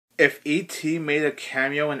If E.T. made a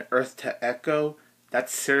cameo in Earth to Echo,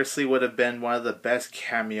 that seriously would have been one of the best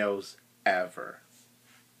cameos ever.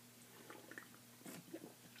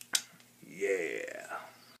 Yeah.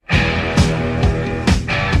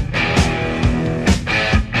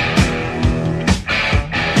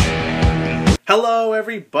 Hello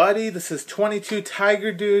everybody, this is 22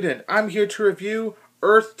 Tiger Dude and I'm here to review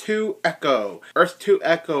Earth to Echo. Earth to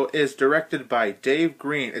Echo is directed by Dave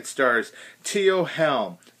Green. It stars Teo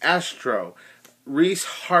Halm, Astro, Reese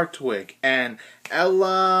Hartwig, and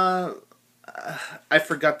Ella... I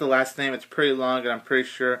forgot the last name. It's pretty long and I'm pretty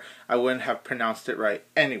sure I wouldn't have pronounced it right.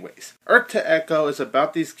 Anyways, Earth to Echo is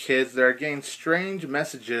about these kids that are getting strange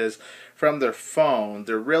messages from their phone.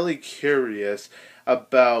 They're really curious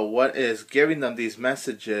about what is giving them these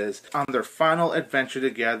messages. On their final adventure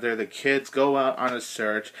together, the kids go out on a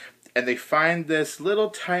search and they find this little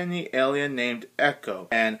tiny alien named Echo,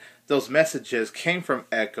 and those messages came from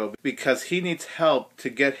Echo because he needs help to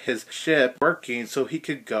get his ship working so he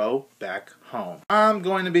could go back home. I'm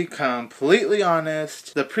going to be completely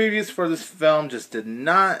honest, the previews for this film just did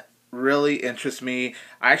not really interest me.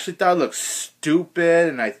 I actually thought it looked stupid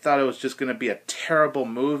and I thought it was just going to be a terrible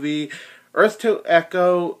movie. Earth to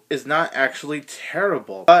Echo is not actually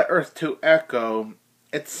terrible, but Earth to Echo,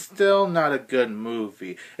 it's still not a good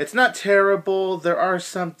movie. It's not terrible. There are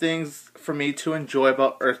some things for me to enjoy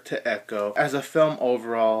about Earth to Echo. As a film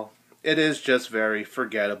overall, it is just very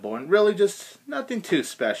forgettable and really just nothing too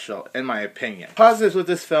special, in my opinion. Positives with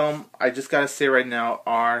this film, I just gotta say right now,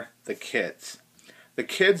 are the kids. The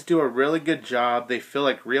kids do a really good job. They feel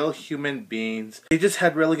like real human beings. They just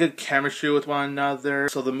had really good chemistry with one another.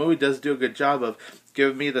 So the movie does do a good job of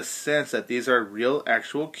giving me the sense that these are real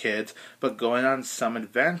actual kids, but going on some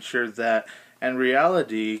adventure that in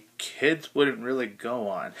reality kids wouldn't really go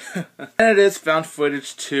on. And it is found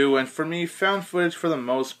footage too, and for me, found footage for the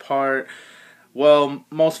most part, well,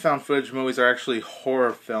 most found footage movies are actually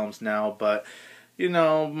horror films now, but you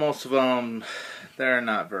know, most of them, they're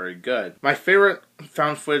not very good. My favorite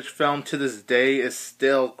found footage film to this day is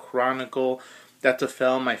still Chronicle. That's a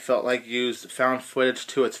film I felt like used found footage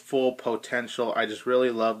to its full potential. I just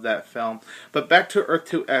really love that film. But back to Earth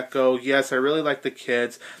to Echo, yes, I really like the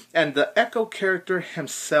kids. And the Echo character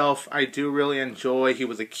himself, I do really enjoy. He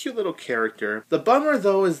was a cute little character. The bummer,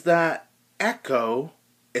 though, is that Echo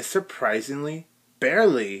is surprisingly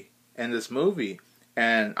barely in this movie.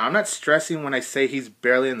 And I'm not stressing when I say he's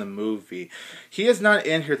barely in the movie. He is not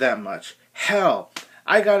in here that much. Hell,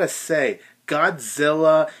 I gotta say,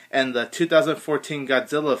 Godzilla and the 2014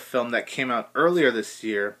 Godzilla film that came out earlier this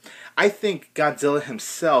year, I think Godzilla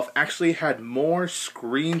himself actually had more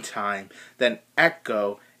screen time than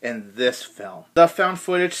Echo in this film. The found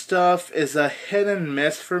footage stuff is a hit and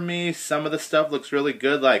miss for me. Some of the stuff looks really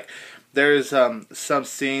good, like there's some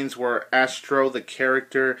scenes where Astro, the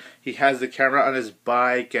character, he has the camera on his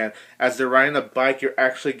bike, and as they're riding the bike, you're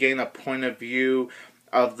actually getting a point of view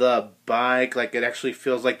of the bike. Like, it actually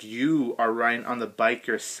feels like you are riding on the bike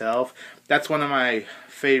yourself. That's one of my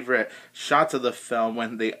favorite shots of the film,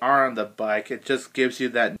 when they are on the bike. It just gives you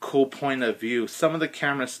that cool point of view. Some of the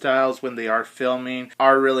camera styles when they are filming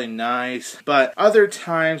are really nice, but other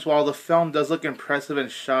times, while the film does look impressive in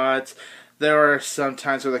shots, there are some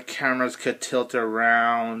times where the cameras could tilt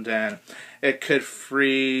around and it could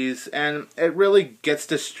freeze, and it really gets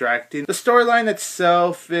distracting. The storyline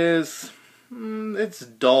itself is, it's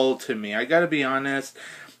dull to me. I gotta be honest.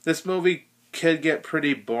 This movie could get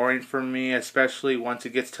pretty boring for me, especially once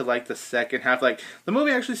it gets to like the second half. Like, the movie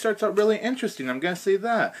actually starts out really interesting, I'm gonna say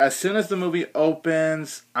that. As soon as the movie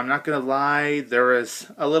opens, I'm not gonna lie, there is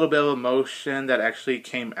a little bit of emotion that actually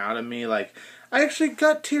came out of me. Like, I actually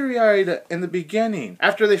got teary-eyed in the beginning.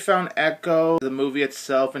 After they found Echo, the movie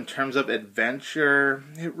itself, in terms of adventure,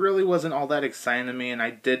 it really wasn't all that exciting to me, and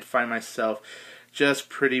I did find myself just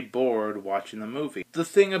pretty bored watching the movie. The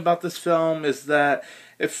thing about this film is that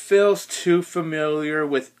it feels too familiar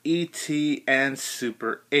with E.T. and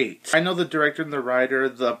Super 8. I know the director and the writer,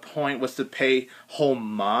 the point was to pay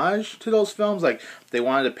homage to those films. Like, they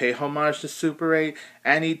wanted to pay homage to Super 8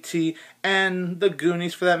 and E.T. and the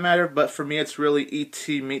Goonies for that matter, but for me it's really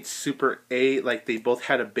E.T. meets Super 8, like they both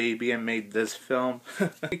had a baby and made this film.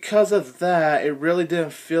 Because of that, it really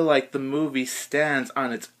didn't feel like the movie stands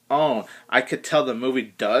on its own. I could tell the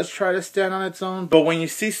movie does try to stand on its own, but when you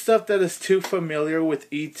see stuff that is too familiar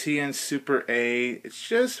with E.T. and Super 8, it's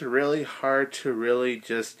just really hard to really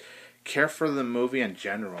just care for the movie in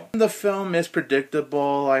general. The film is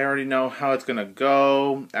predictable. I already know how it's gonna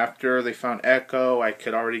go. After they found Echo, I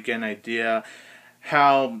could already get an idea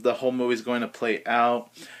how the whole movie is going to play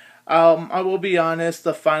out. I will be honest,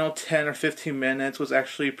 the final 10 or 15 minutes was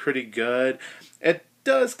actually pretty good. It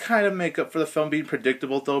does kind of make up for the film being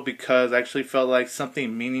predictable though, because I actually felt like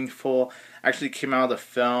something meaningful actually came out of the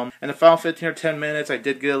film. In the final 15 or 10 minutes, I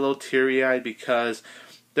did get a little teary-eyed because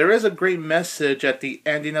there is a great message at the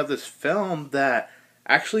ending of this film that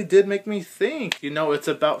actually did make me think. You know, it's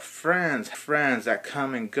about friends. Friends that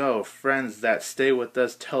come and go. Friends that stay with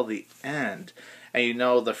us till the end. And you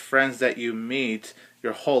know, the friends that you meet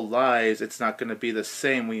your whole lives, it's not going to be the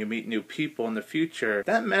same when you meet new people in the future.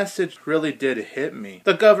 That message really did hit me.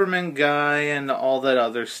 The government guy and all that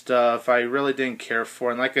other stuff, I really didn't care for.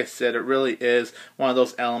 And like I said, it really is one of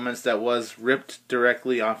those elements that was ripped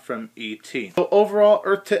directly off from E.T. So overall,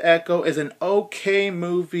 Earth to Echo is an okay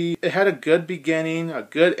movie. It had a good beginning, a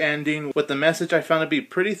good ending, with the message I found to be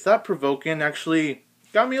pretty thought-provoking. Actually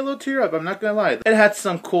got me a little tear up, I'm not gonna lie. It had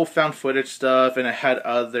some cool found footage stuff, and it had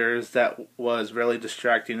others that was really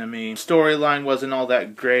distracting to me. Storyline wasn't all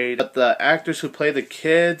that great, but the actors who play the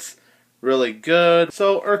kids, really good.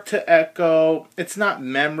 So Earth to Echo, it's not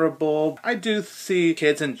memorable. I do see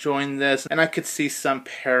kids enjoying this, and I could see some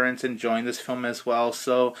parents enjoying this film as well.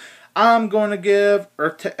 So I'm going to give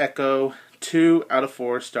Earth to Echo 2 out of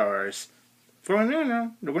 4 stars.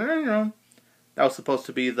 That was supposed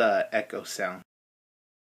to be the echo sound.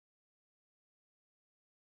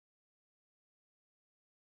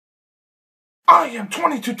 I am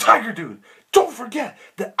 22 Tiger Dude. Don't forget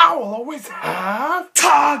that I will always have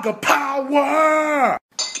Tiger Power!